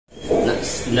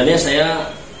Sebenarnya saya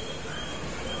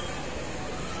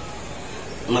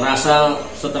merasa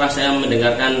setelah saya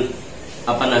mendengarkan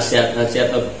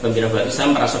nasihat-nasihat atau pembinaan itu, saya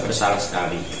merasa bersalah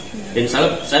sekali. Dan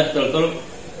saya betul-betul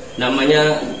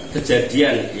namanya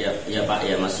kejadian ya Pak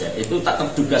ya Mas ya, itu tak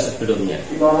terduga sebelumnya.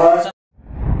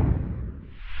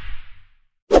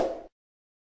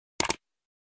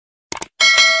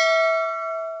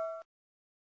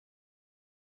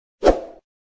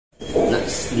 Nah,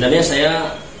 sebenarnya saya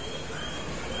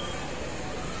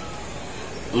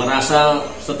merasa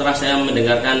setelah saya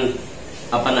mendengarkan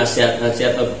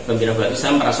nasihat-nasihat atau pembinaan itu,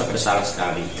 saya merasa bersalah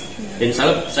sekali. Dan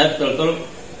saya betul-betul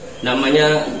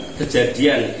namanya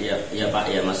kejadian ya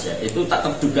Pak ya Mas ya, itu tak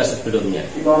terduga sebelumnya.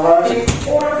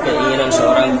 Keinginan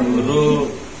seorang guru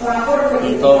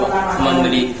untuk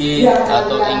memiliki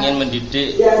atau ingin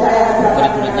mendidik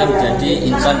murid-muridnya menjadi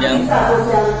insan yang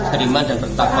beriman dan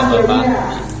bertakwa Bapak.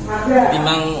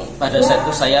 Memang pada saat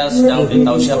itu saya sedang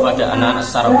bertausiah pada anak-anak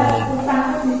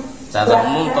secara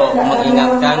umum untuk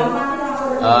mengingatkan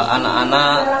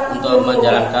anak-anak untuk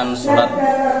menjalankan sholat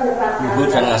zuhur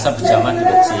dan asar berjamaah di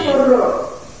masjid.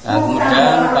 Nah,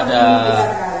 kemudian pada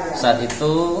saat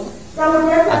itu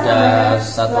ada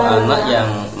satu anak yang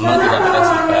memang tidak pakai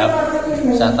jilbab.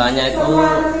 Saya tanya itu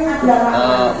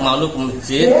malu ke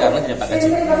masjid karena tidak pakai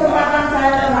jilbab.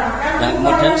 Nah,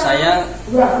 kemudian saya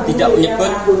tidak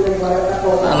menyebut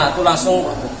anak itu langsung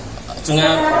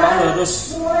dengan kamu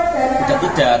harus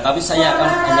tidak, tapi saya akan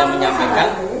hanya menyampaikan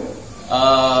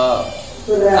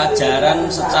ajaran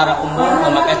secara umum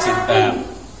memakai jilbab.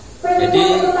 Jadi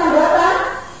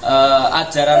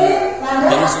ajaran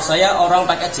dan maksud saya orang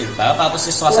pakai jilbab atau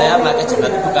siswa saya pakai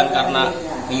jilbab itu bukan karena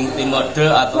mengikuti mode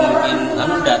atau mungkin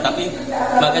enggak, tapi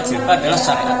pakai jilbab adalah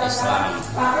syariat Islam.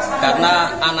 Karena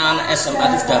anak-anak SMA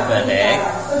itu sudah balik,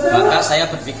 maka saya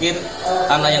berpikir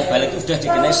anak yang balik itu sudah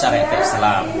dikenai syariat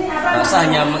Islam. Nah,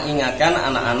 saya hanya mengingatkan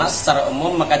anak-anak secara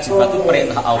umum maka jilbab itu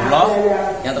perintah Allah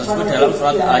yang tersebut dalam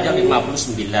surat ayat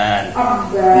 59.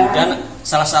 Kemudian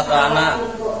salah satu anak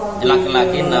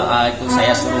laki-laki itu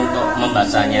saya suruh untuk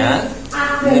membacanya.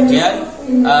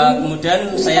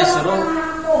 Kemudian saya suruh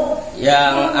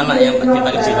yang anak yang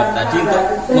pakai jilbab tadi untuk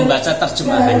membaca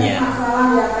terjemahannya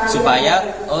supaya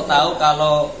tahu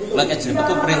kalau pakai jilbab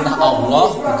itu perintah Allah,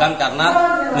 bukan karena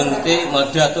mengikuti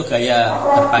mode atau gaya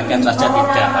berpakaian saja,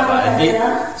 tidak apa. Jadi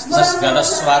segala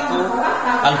sesuatu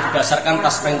kalau berdasarkan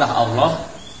atas perintah Allah,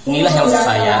 inilah yang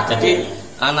saya. Jadi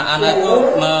anak-anak itu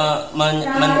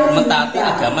mentaati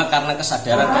agama karena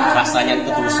kesadaran keikhlasannya,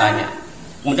 ketulusannya.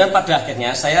 Kemudian pada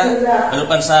akhirnya saya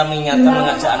mengingatkan,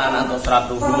 mengajak anak-anak untuk sholat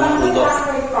zuhur, untuk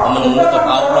menutup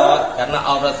aurat, karena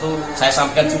aurat itu saya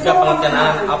sampaikan juga pengertian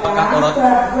apakah aurat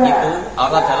itu.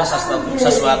 Aurat adalah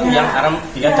sesuatu yang haram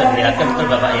dilihat dan dilihatkan,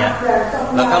 betul Bapak ya.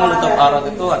 Maka menutup aurat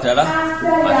itu adalah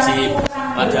wajib.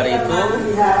 Maka dari itu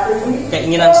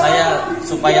keinginan saya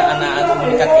supaya anak-anak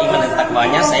meningkat keimanan dan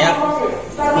takwanya,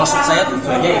 maksud saya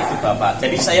tujuannya itu Bapak.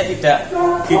 Jadi saya tidak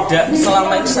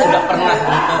selama ini saya nggak pernah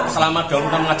untuk selama daun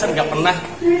mengajar nggak pernah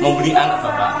membeli anak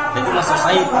Bapak. Jadi maksud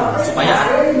saya itu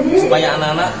supaya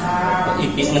anak-anak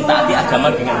mentaati agama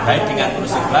dengan baik, dengan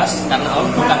tulus ikhlas karena Allah,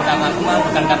 bukan karena kemana,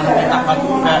 bukan karena perintah Pak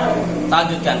Guru.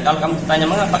 Lanjutkan, kalau kamu ditanya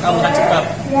mengapa kamu jilbab,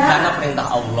 karena perintah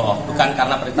Allah, bukan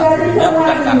karena perintah gurunya,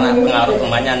 bukan karena pengaruh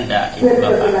temannya, enggak. Itu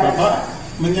Bapak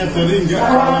menyadari enggak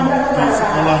kalau di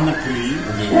sekolah negeri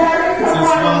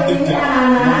siswa tidak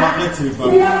memakai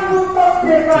jilbab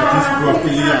jadi sebuah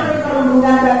pilihan,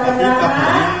 tapi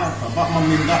kabarnya Bapak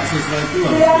meminta siswa itu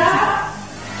harus berjilbab.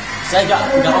 Saya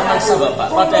enggak memaksa Bapak.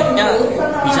 Pada akhirnya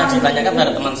bisa ditanyakan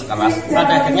pada teman sekelas.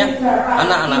 Pada akhirnya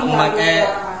anak-anak memakai,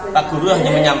 Pak Guru hanya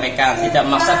menyampaikan, tidak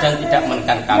memaksa dan tidak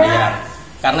menekan kalian.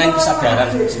 Karena itu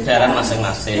kesadaran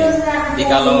masing-masing. Jadi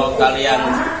kalau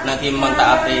kalian nanti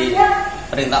mentaati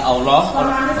perintah Allah,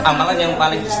 amalan yang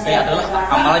paling disukai adalah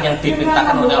amalan yang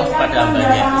diperintahkan oleh Allah kepada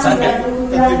hambanya. Misalnya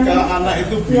ketika anak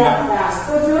itu bilang,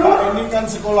 Pak ini kan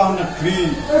sekolah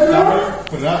negeri, kami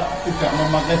berat tidak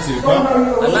memakai jilbab.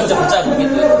 Anak baca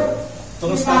begitu.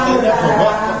 Terus katanya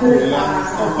Bapak bilang,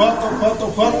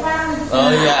 tobat.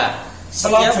 Oh iya.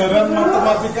 Pelajaran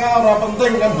matematika ora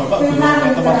penting kan Bapak guru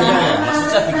matematika ya.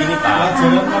 Maksudnya begini Pak.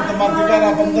 Pelajaran matematika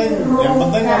ora penting, yang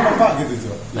penting apa Pak gitu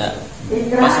Jo. Nah,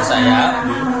 maksud saya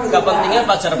kepentingan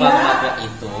pelajaran matematika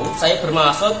itu, saya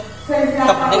bermaksud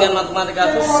kepentingan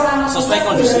matematika itu sesuai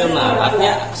kondisional.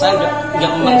 Artinya saya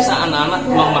nggak memaksa anak-anak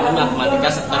memahami matematika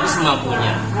tapi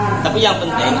semampunya. Tapi yang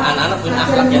penting anak-anak punya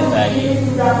akhlak yang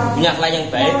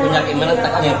baik, punya keimanan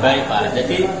yang baik Pak.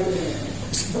 Jadi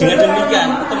dengan demikian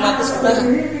otomatis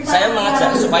saya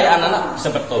mengajak supaya anak-anak bisa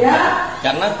bertobat,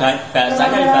 karena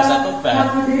bahasanya bahasa tobat.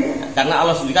 Karena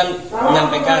Allah sendiri kan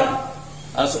menyampaikan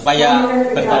supaya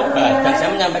bertobat, dan saya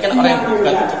menyampaikan orang yang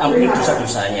bertobat itu diampuni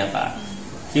dosa-dosanya, Pak.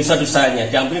 Dosa-dosanya,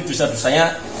 diampuni dosa-dosanya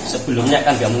sebelumnya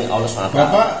kan diampuni Allah SWT.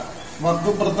 Bapak waktu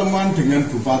pertemuan dengan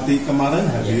Bupati kemarin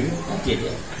hadir,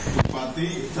 ya.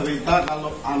 Bupati cerita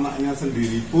kalau anaknya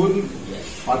sendiri pun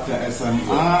pada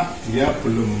SMA dia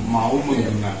belum mau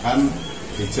menggunakan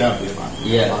hijab ya Pak.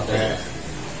 Iya.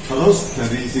 Terus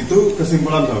dari situ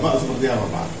kesimpulan Bapak seperti apa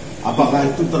Pak? Apakah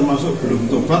itu termasuk belum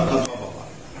tobat atau apa Pak?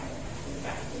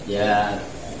 Ya,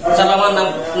 selama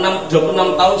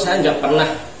 26 tahun saya nggak pernah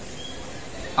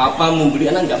membeli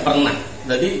anak, nggak pernah.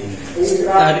 Jadi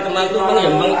hari kemarin itu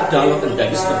memang udah Allah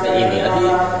kendaki seperti ini. Jadi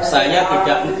saya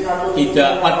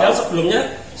tidak padahal sebelumnya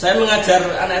saya mengajar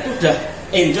anak itu udah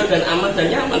enjoy dan aman dan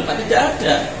nyaman, Pak. Tidak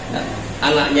ada. Nah,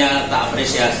 anaknya tak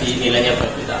apresiasi, nilainya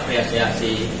bagus tak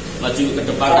apresiasi, maju ke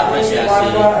depan tak apresiasi.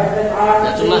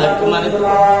 Nah, cuma hari kemarin itu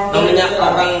namanya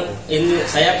orang ini,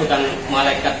 saya bukan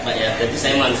malaikat Pak ya, jadi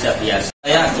saya manusia biasa.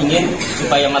 Saya ingin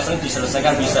supaya masalah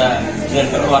diselesaikan bisa dengan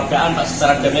kekeluargaan Pak,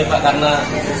 secara damai Pak, karena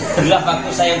berilah waktu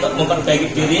saya untuk memperbaiki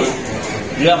diri,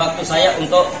 berilah waktu saya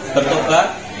untuk bertobat,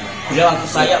 berilah waktu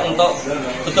saya untuk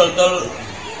betul-betul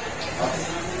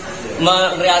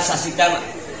merealisasikan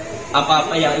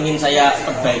apa-apa yang ingin saya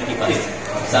perbaiki Pak.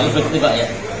 Selalu begitu Pak ya.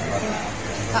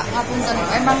 Kak, ngapunten,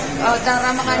 emang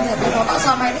cara makan hati Bapak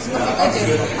selama ini seperti itu aja.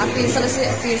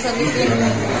 Diselipin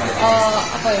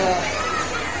apa ya?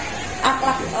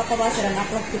 Akhlak, apa pelajaran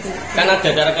akhlak gitu. Kan ada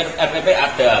dalam RPP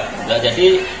ada. Nah,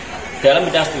 jadi dalam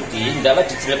bidang studi dapat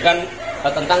dijelaskan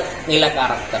tentang nilai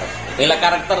karakter. Nilai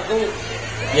karakter itu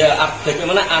ya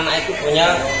bagaimana anak itu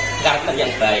punya karakter yang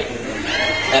baik.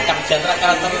 Nah,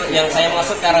 karakter yang saya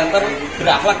maksud karakter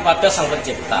berakhlak pada Sang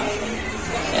Pencipta.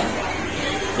 Ya.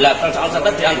 Nah, salah satu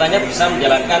diantaranya bisa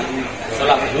menjalankan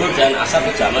sholat zuhur dan asar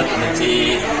berjamaah di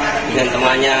masjid dengan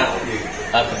temannya,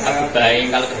 berlaku baik,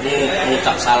 kalau ketemu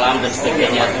mengucap salam dan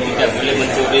sebagainya. Tidak boleh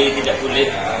mencuri, tidak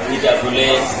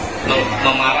boleh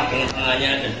memarah dengan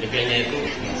temannya dan sebagainya. Itu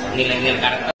nilai-nilai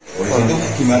karakter. Itu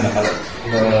gimana kalau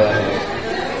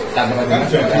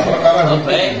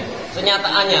baik?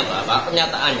 Kenyataannya Pak,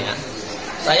 kenyataannya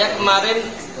saya kemarin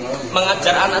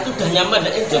mengajar anak itu udah nyaman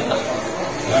dan enjoy Pak.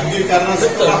 Lagi karena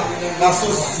setelah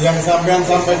kasus yang sampean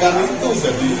sampaikan itu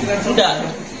jadi enggak,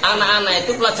 anak-anak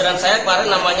itu pelajaran saya kemarin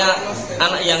namanya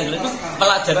anak yang itu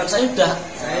pelajaran saya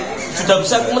sudah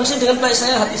bisa komunikasi dengan baik,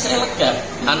 hati saya lega.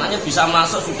 Anaknya bisa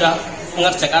masuk, sudah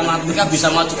mengerjakan matematika, bisa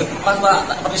maju ke depan Pak,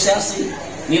 tak apresiasi.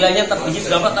 Nilainya tertinggi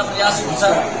berapa, tak apresiasi,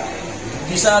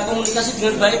 bisa komunikasi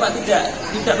dengan baik Pak.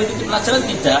 Tidak mengikuti pelajaran,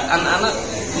 tidak. Anak-anak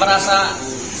merasa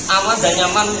aman dan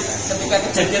nyaman ketika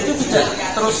kejadian itu, tidak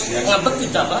terus ngambek,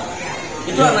 tidak Pak.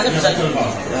 Itu ya, anaknya bisa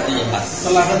iya, Pak.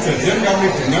 Setelah kejadian kami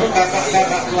dengar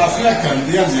kakak-kakak kelasnya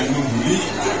gantian yang membuli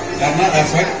karena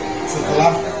efek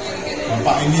setelah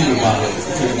Bapak ini loh Pak,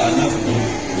 ceritanya sebelum.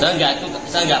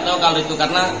 Saya nggak tahu kalau itu,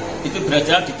 karena itu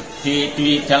berjalan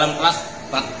di dalam kelas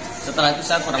Pak. Setelah itu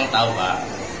saya kurang tahu Pak.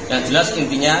 Yang jelas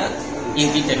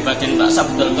inti daripada Pak saya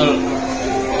betul-betul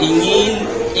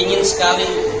ingin sekali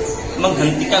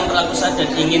menghentikan perilaku saya dan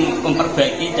ingin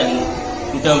memperbaiki, dan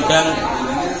mudah-mudahan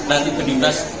nanti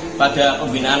berimbas pada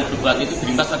pembinaan berbuat itu,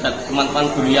 berimbas pada teman-teman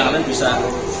guru yang lain bisa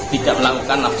tidak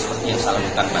melakukan hal seperti yang saya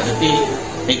lakukan Pak. Jadi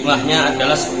hikmahnya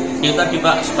adalah itu tadi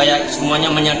Pak, supaya semuanya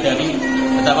menyadari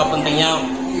betapa pentingnya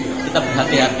kita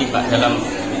berhati-hati Pak dalam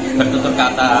bertutur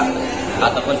kata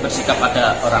ataupun bersikap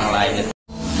pada orang lain.